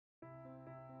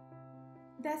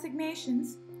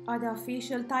Designations are the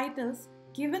official titles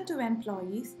given to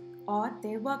employees or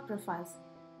their work profiles.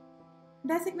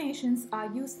 Designations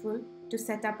are useful to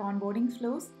set up onboarding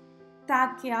flows,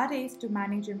 tag KRAs to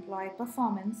manage employee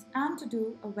performance, and to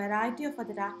do a variety of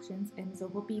other actions in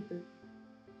Zoho People.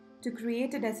 To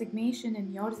create a designation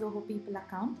in your Zoho People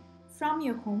account, from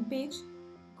your home page,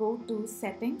 go to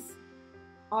Settings,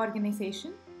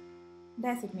 Organization,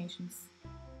 Designations.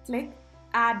 Click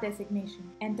Add Designation.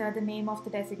 Enter the name of the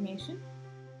designation.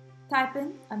 Type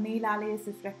in a mail alias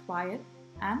if required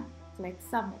and click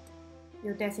Submit.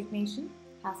 Your designation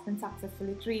has been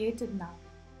successfully created now.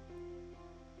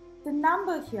 The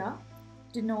number here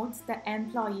denotes the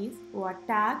employees who are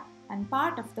tagged and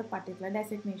part of the particular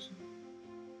designation.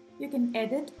 You can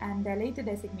edit and delete a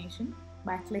designation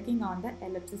by clicking on the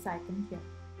ellipsis icon here.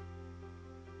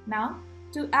 Now,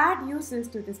 to add users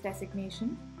to this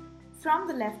designation, from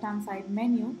the left-hand side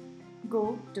menu,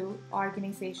 go to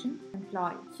Organization,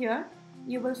 Employee. Here,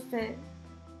 you will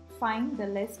find the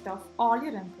list of all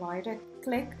your employees.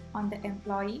 Click on the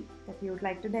employee that you would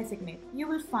like to designate. You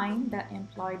will find the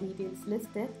employee details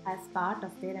listed as part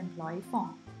of their employee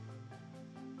form.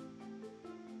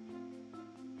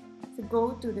 So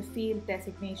go to the field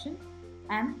designation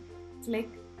and click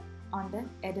on the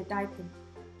edit icon.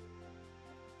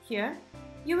 Here,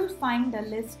 you will find a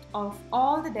list of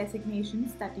all the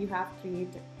designations that you have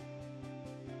created.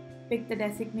 Pick the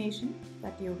designation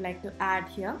that you would like to add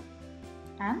here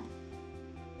and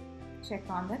check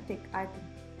on the tick icon.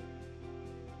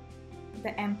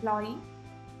 The employee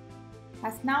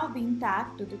has now been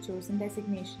tagged to the chosen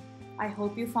designation. I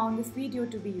hope you found this video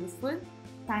to be useful.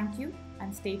 Thank you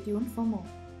and stay tuned for more.